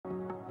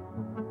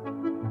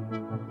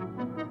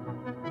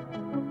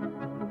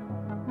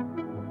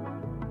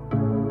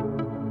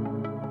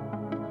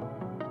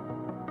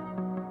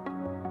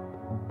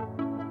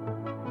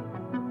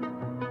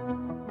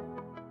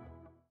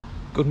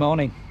Good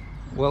morning,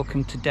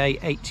 welcome to day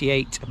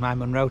 88 of my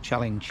Munros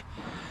challenge.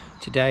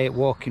 Today at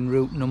walking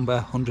route number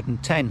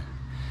 110,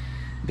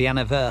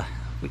 Bianaver,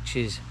 which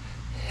is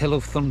Hill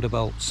of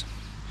Thunderbolts.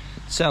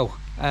 So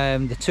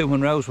the two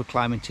Munros we're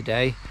climbing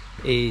today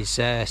is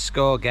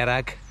Sgorr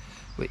Dhearg,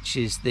 which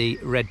is the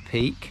red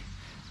peak,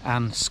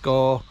 and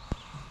Sgorr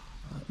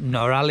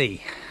Dhonuill,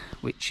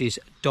 which is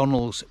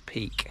Dhonuill's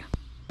peak.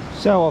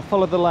 So I'll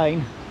follow the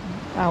lane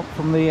out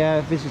from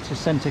the visitor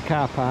centre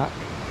car park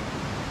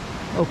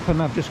up,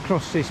 and I've just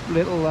crossed this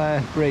little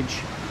bridge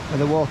where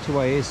the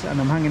waterway is, and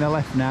I'm hanging a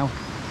left now,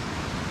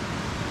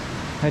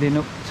 heading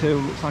up to,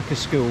 looks like a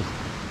school.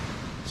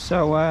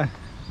 So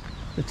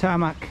the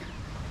tarmac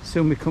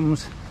soon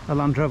becomes a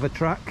Land Rover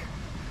track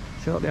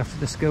shortly after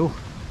the school,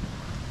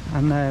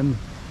 and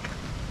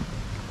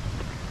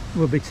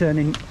we'll be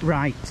turning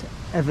right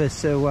ever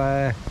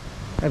so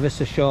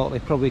shortly,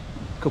 probably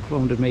a couple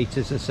of 100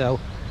 metres or so,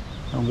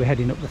 and we're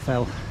heading up the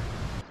fell.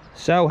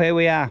 So here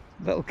we are,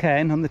 little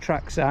cairn on the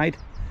track side.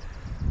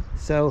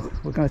 So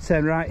we're going to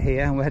turn right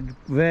here and we're heading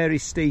very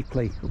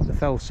steeply up the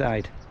fell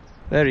side,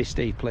 very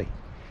steeply.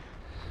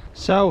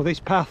 So this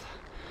path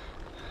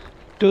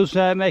does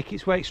make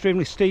its way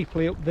extremely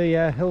steeply up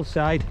the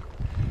hillside,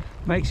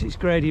 makes its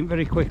gradient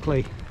very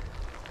quickly,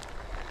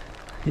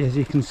 as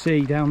you can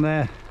see down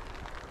there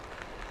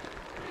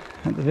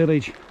at the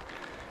village.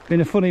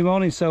 Been a funny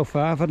morning so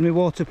far. I've had my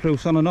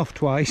waterproofs on and off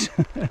twice.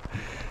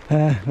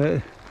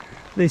 But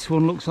this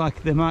one looks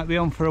like they might be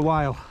on for a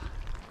while.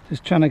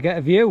 Just trying to get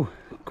a view,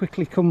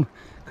 quickly come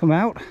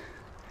out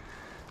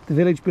the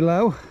village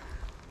below.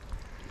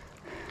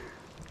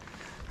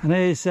 And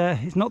here's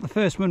it's not the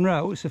first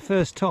Munro, it's the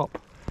first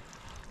top.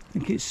 I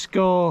think it's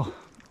Sgorr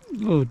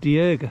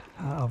Dhearg.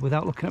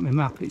 Without looking at my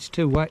map, it's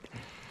too wet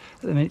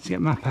at the minute to get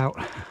map out.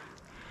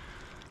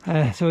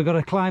 So we've got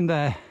to climb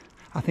there.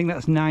 I think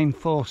that's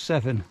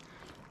 947.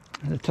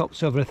 The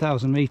top's over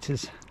 1,000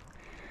 metres.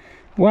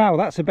 Wow,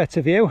 that's a better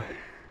view.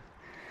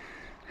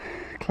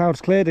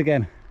 Clouds cleared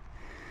again.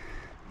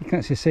 You can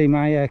actually see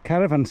my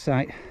caravan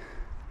site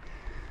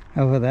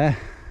over there.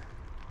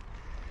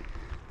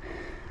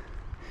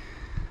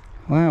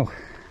 Wow.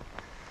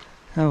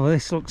 Oh, well,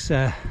 this looks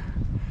a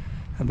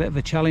bit of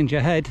a challenge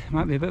ahead.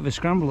 Might be a bit of a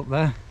scramble up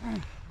there.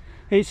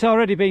 It's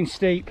already been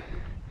steep.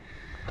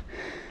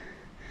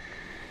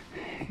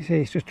 You can see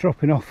it's just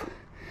dropping off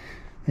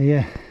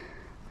the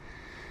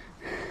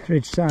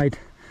ridge side.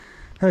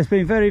 So it's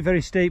been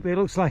very steep. It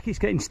looks like it's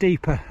getting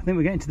steeper. I think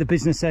we're getting to the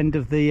business end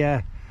of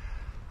the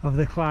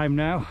climb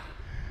now.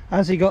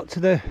 As he got to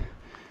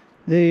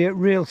the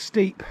real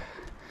steep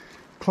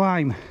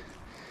climb,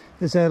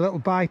 there's a little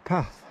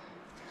bypass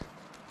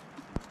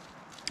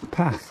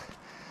path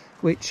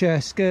which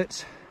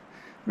skirts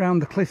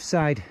round the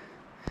cliffside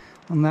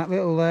on that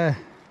little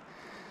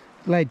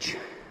ledge,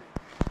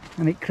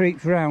 and it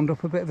creeps round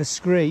up a bit of a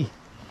scree,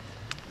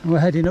 and we're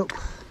heading up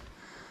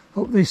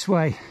this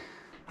way.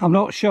 I'm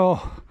not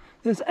sure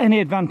there's any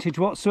advantage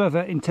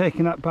whatsoever in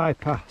taking that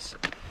bypass,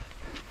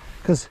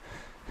 because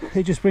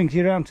it just brings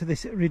you around to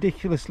this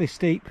ridiculously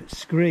steep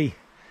scree,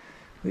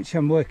 which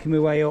I'm working my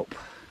way up.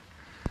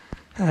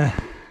 To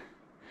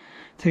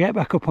get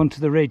back up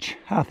onto the ridge,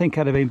 I think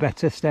I'd have been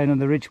better staying on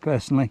the ridge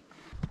personally.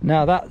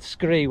 Now that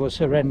scree was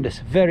horrendous,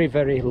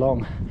 very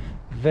long,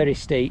 very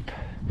steep,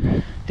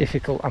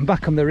 difficult. I'm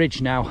back on the ridge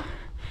now.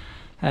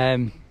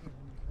 I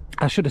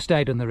should have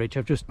stayed on the ridge.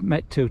 I've just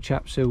met two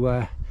chaps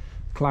who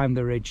climbed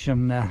the ridge,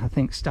 and I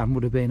think Stan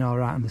would have been all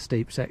right in the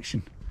steep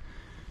section.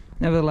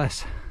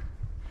 Nevertheless,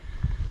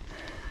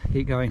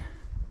 keep going.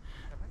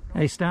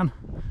 Hey Stan.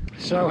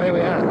 So here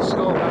we are, the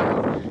Sgorr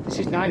Dhonuill. This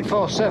is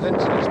 947,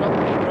 so it's not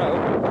the Munro.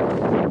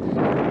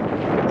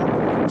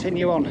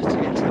 Continue on to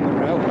get to the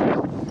Munro.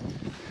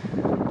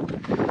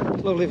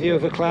 Lovely view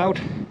of a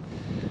cloud.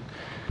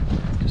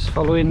 Just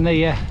following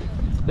the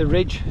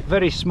ridge,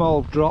 very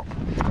small drop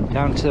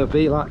down to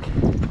Bielak.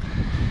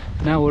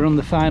 Now we're on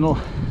the final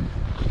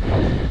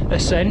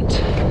ascent,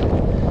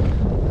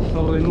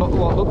 following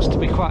what looks to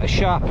be quite a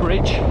sharp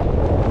ridge.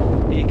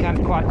 You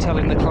can't quite tell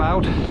in the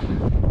cloud.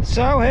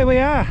 So here we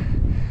are,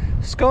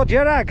 Sgorr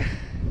Dhearg.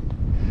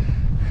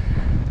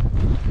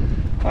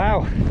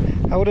 Wow,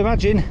 I would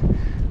imagine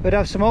we'd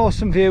have some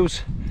awesome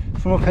views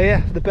from up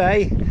here, the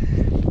bay.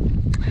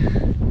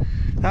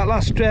 That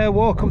last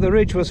walk up the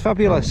ridge was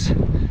fabulous.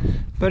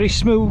 Very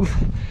smooth,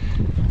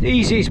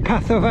 easiest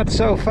path I've had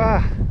so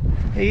far.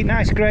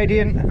 Nice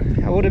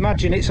gradient. I would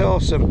imagine it's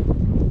awesome.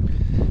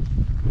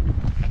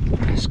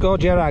 Sgorr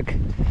Dhearg.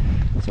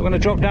 So we're going to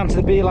drop down to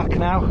the Bielak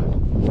now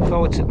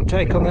before we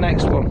take on the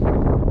next one.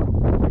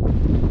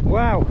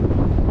 Wow,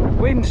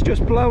 wind's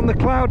just blown the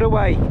cloud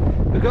away.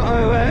 We've got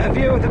a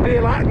view of the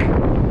Bielak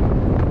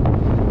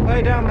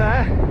way down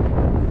there.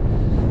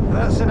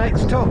 That's the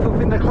next top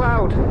up in the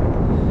cloud.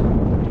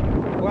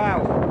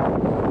 Wow,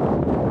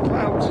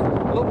 clouds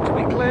look to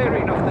be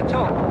clearing off the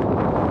top.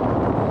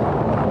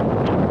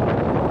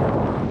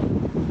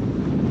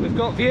 We've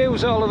got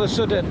views all of a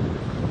sudden.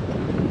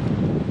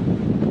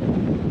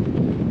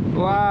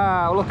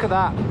 Wow, look at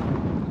that.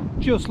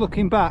 Just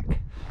looking back,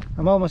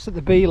 I'm almost at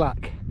the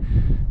Bielak.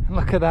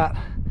 Look at that.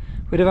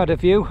 We'd have had a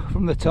view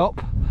from the top.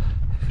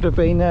 If it had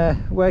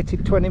been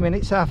waited 20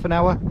 minutes, half an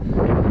hour.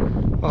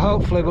 Well,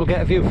 hopefully we'll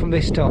get a view from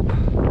this top.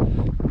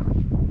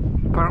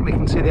 Apparently you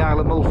can see the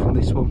Isle of Mull from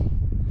this one.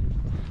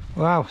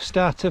 Wow,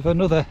 start of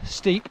another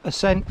steep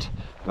ascent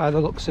by the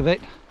looks of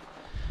it.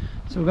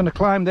 So we're going to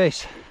climb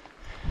this,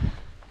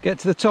 get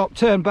to the top,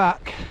 turn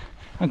back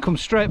and come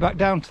straight back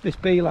down to this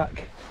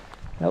Beelac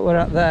that we're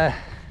at there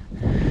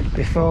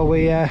before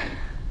we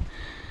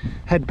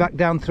head back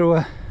down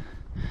through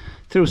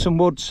some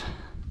woods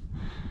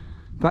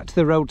back to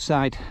the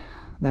roadside,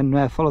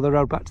 then follow the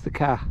road back to the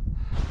car.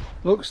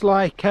 Looks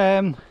like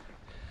we're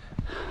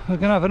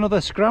going to have another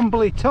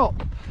scrambly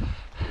top.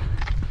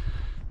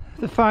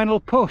 The final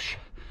push.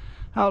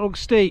 That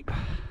looks steep.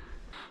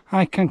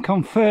 I can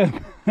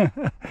confirm.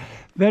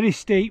 Very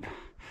steep,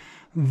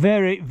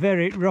 very,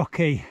 very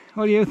rocky.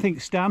 What do you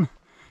think, Stan?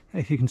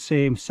 If you can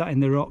see him sat in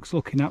the rocks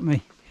looking at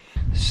me.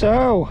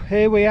 So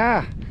here we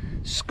are,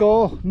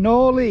 Sgorr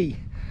Dhonuill.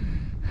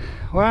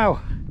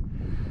 Wow,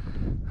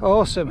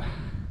 awesome.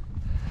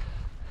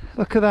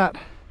 Look at that.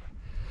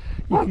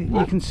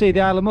 You can see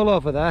the Isle of Mull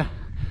over there.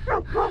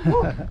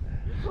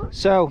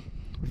 So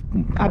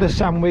had a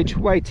sandwich,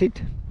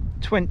 waited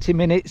 20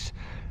 minutes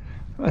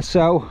or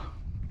so,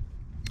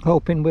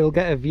 hoping we'll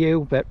get a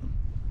view, but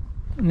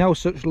no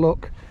such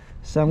luck.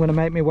 So I'm going to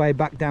make my way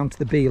back down to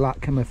the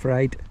Beelac, I'm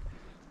afraid.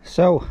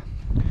 So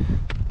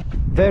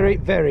very,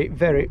 very,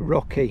 very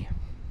rocky,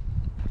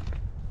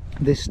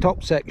 this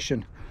top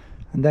section,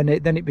 and then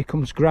it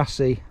becomes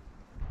grassy.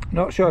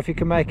 Not sure if you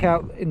can make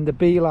out in the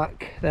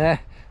Beelac there,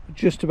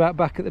 just about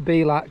back at the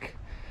Beelac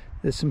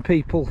there's some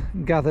people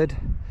gathered,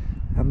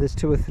 and there's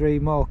 2 or 3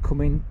 more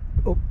coming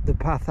up the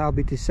path I'll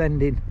be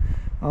descending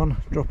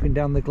on, dropping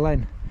down the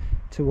glen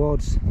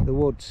towards the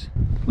woods.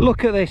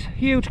 Look at this,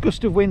 huge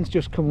gust of wind's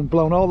just come and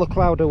blown all the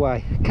cloud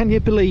away. Can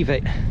you believe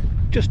it?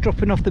 Just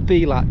dropping off the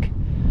Beelac.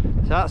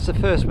 So that's the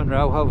first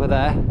Munro over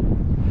there.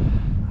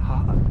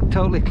 Oh,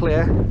 totally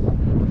clear.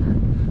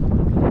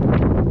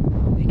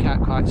 You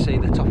can't quite see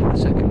the top of the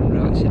second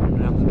Munro, it's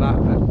hidden around the back,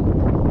 but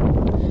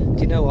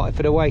do you know what, if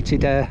I'd have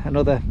waited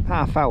another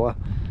half hour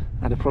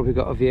I'd have probably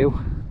got a view.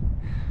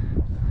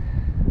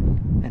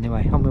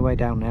 Anyway, on my way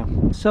down now.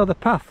 So the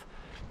path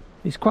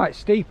is quite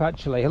steep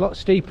actually, a lot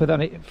steeper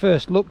than it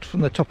first looked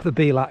from the top of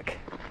the Beelac.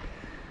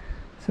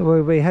 So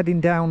we'll be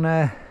heading down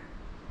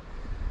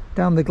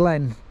down the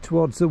glen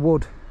towards the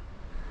wood.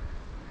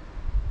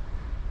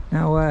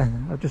 Now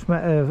I've just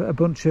met a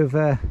bunch of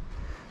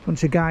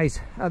guys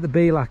at the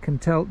Beelac, and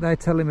they're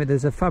telling me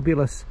there's a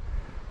fabulous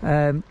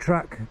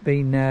track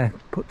being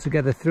put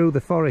together through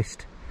the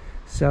forest.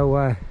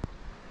 So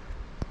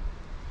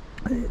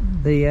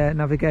the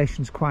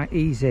navigation's quite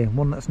easy,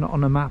 one that's not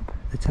on a map,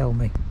 they tell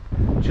me.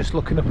 Just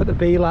looking up at the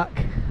Beelac,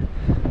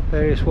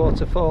 various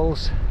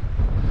waterfalls.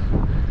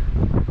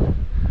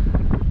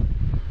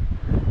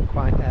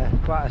 Quite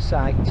a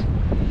sight.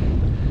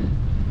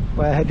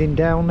 We're heading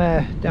down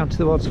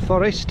towards the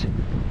forest.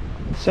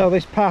 So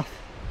this path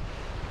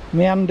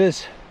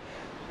meanders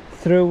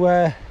through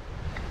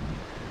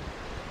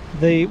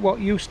what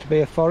used to be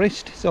a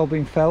forest. It's all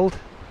been felled.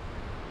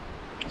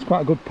 It's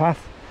quite a good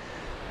path,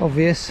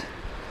 obvious.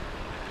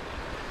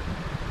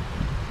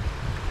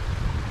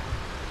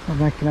 We're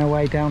making our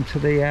way down to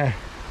the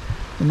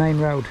main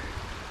road.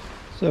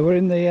 So we're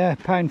in the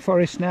pine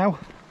forest now.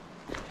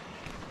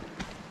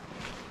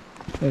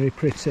 Very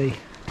pretty,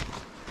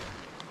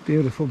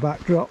 beautiful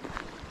backdrop.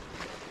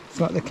 It's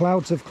like the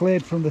clouds have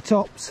cleared from the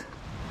tops.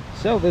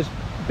 So there's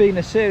been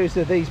a series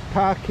of these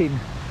parking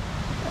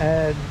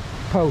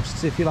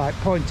posts, if you like,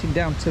 pointing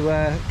down to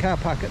a car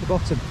park at the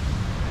bottom.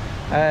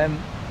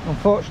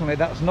 Unfortunately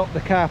that's not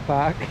the car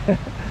park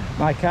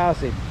my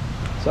car's in,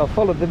 so I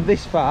followed them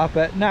this far,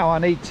 but now I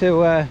need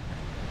to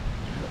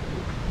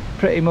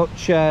pretty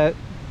much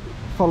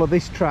follow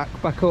this track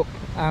back up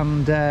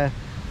and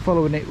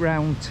following it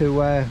round to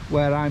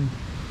where I'm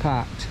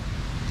parked.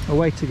 A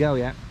way to go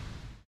yet.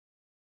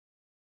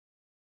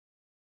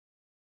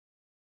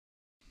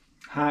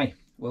 Hi,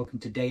 welcome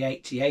to day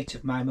 88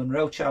 of my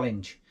Munro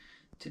challenge.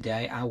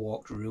 Today I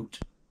walked route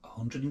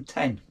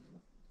 110.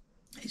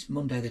 It's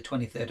Monday the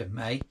 23rd of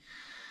May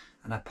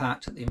and I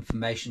parked at the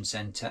information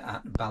centre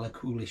at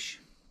Ballacoolish.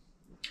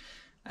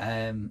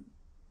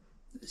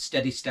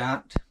 Steady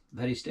start,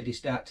 very steady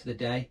start to the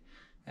day.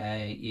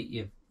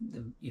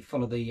 You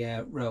follow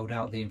the road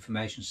out of the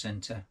information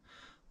centre,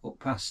 up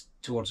past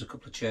towards a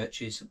couple of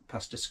churches,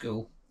 past a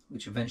school,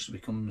 which eventually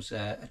becomes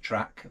a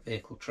track, a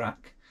vehicle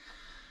track.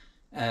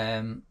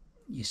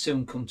 You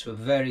soon come to a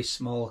very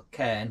small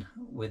cairn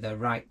with a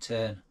right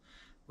turn,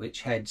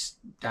 which heads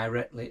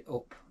directly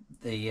up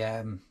the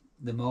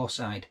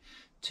moorside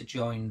to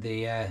join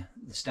the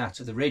start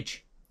of the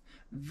ridge.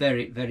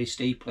 Very, very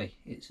steeply.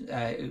 It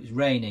was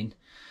raining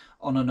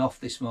on and off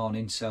this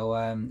morning, so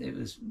it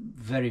was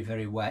very,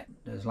 very wet.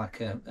 There was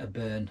like a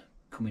burn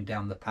coming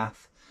down the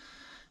path.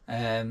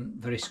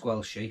 Very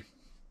squelchy.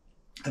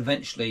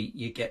 Eventually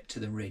you get to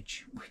the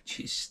ridge, which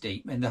is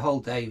steep, and the whole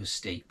day was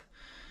steep.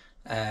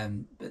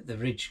 but the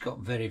ridge got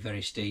very,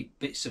 very steep,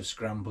 bits of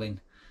scrambling,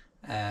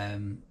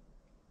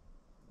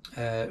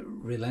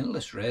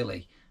 relentless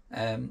really.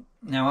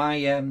 Now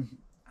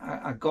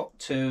I got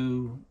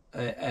to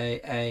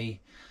a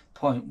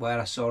point where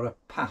I saw a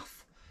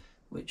path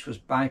which was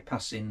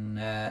bypassing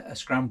a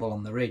scramble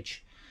on the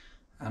ridge,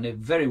 and a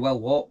very well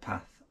walked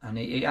path, and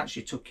it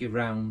actually took you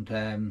round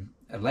a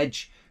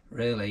ledge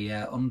really,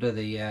 under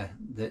the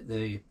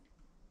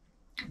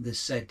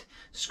said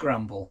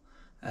scramble,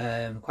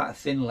 quite a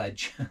thin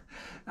ledge.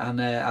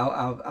 And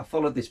I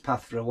followed this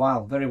path for a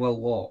while, very well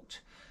walked,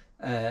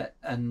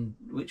 and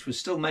which was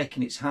still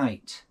making its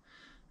height,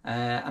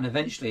 and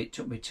eventually it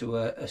took me to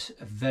a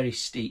very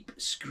steep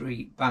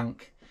scree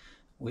bank,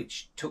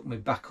 which took me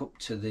back up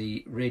to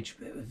the ridge.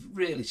 It was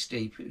really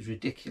steep, it was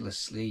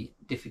ridiculously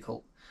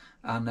difficult,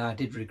 and I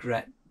did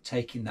regret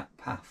taking that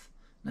path.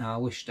 Now I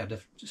wished I'd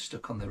have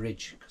stuck on the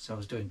ridge because I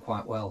was doing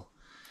quite well.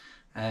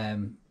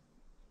 And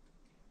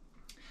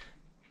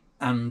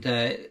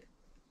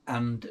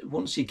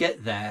once you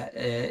get there,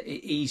 it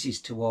eases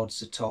towards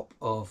the top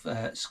of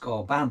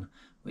Sgorr Ban,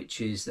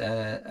 which is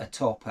a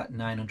top at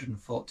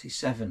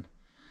 947,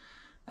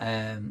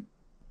 a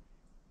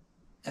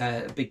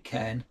big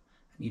cairn.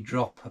 You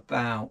drop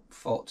about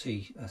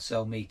 40 or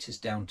so metres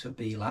down to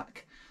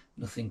Bealac,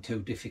 nothing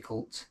too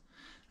difficult,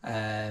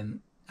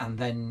 and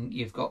then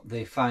you've got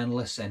the final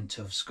ascent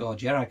of Sgorr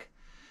Dhearg.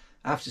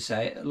 I have to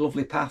say, a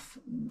lovely path,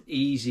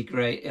 easier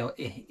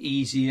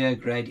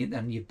gradient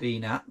than you've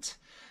been at,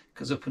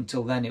 because up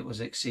until then it was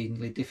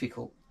exceedingly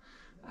difficult.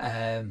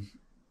 I'd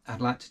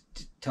like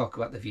to talk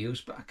about the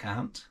views, but I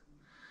can't.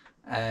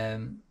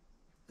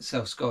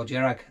 So Sgorr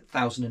Dhearg,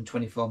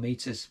 1,024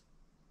 metres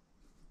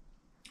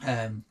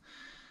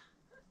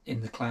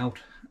in the cloud.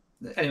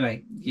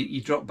 Anyway,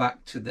 you drop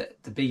back to the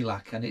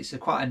Bealac, and it's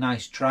quite a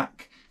nice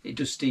track. It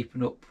does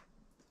steepen up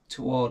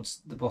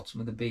towards the bottom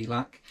of the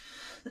Bealac.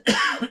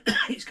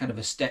 It's kind of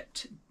a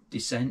stepped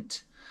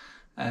descent,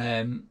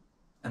 and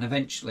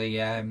eventually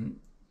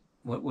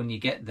when you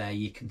get there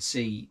you can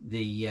see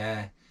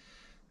the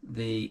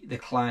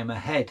climb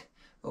ahead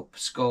up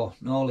Sgorr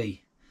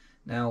Dhonuill.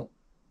 Now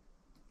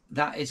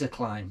that is a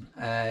climb.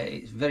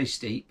 It's very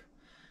steep,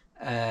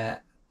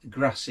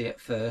 grassy at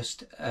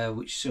first,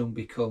 which soon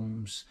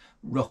becomes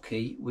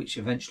rocky, which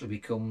eventually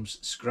becomes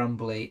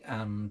scrambly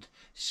and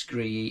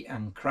screey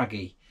and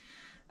craggy.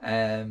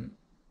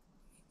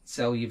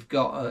 So you've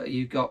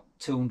got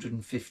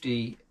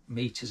 250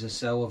 metres or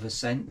so of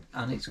ascent,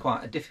 and it's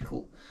quite a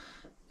difficult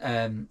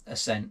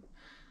ascent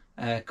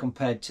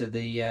compared to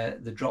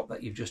the drop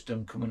that you've just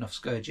done coming off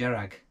Sgorr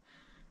Dhearg.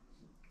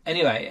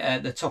 Anyway,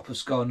 at the top of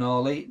Sgorr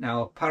Dhonuill,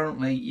 now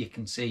apparently you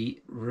can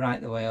see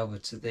right the way over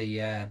to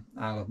the Isle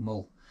of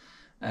Mull.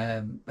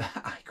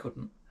 I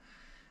couldn't.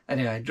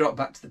 Anyway, I dropped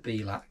back to the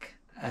Bealac,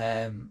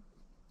 down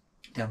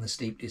the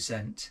steep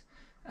descent,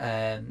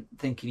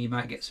 thinking you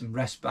might get some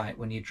respite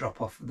when you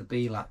drop off from the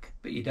Bealac,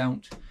 but you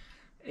don't.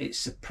 It's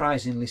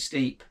surprisingly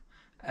steep.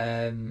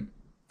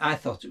 I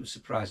thought it was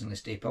surprisingly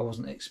steep. I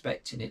wasn't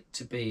expecting it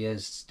to be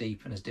as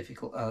steep and as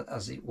difficult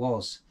as it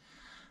was.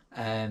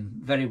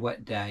 Very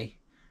wet day.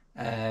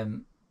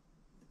 It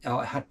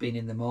had been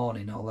in the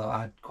morning, although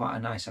I had quite a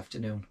nice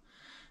afternoon.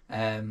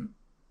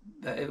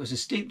 But it was a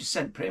steep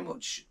descent pretty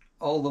much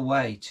all the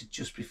way to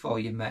just before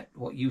you met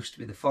what used to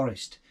be the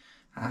forest.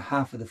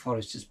 Half of the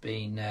forest has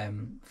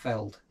been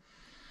felled.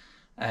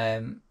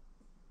 A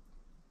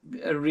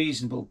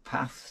reasonable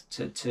path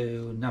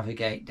to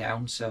navigate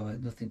down, so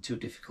nothing too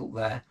difficult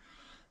there.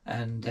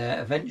 And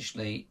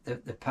eventually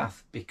the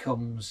path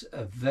becomes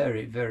a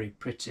very, very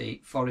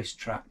pretty forest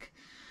track,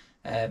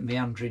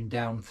 meandering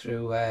down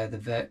through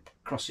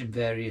crossing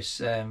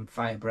various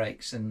fire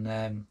breaks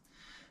and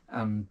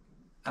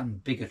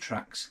bigger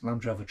tracks,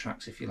 Land Rover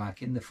tracks if you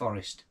like, in the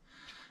forest.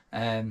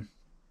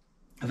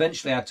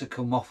 Eventually I had to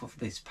come off of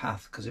this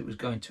path because it was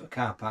going to a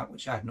car park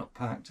which I had not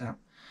parked at,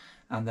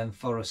 and then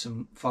follow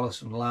some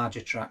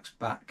larger tracks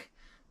back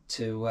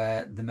to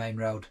the main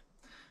road,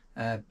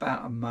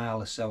 about a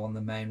mile or so on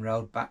the main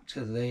road back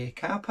to the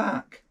car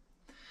park.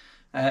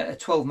 A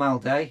 12-mile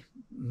day,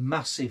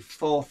 massive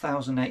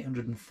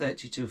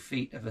 4,832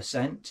 feet of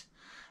ascent,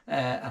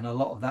 and a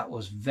lot of that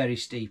was very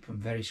steep and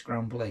very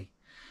scrambly.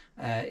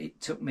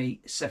 It took me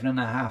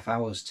 7.5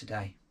 hours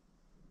today.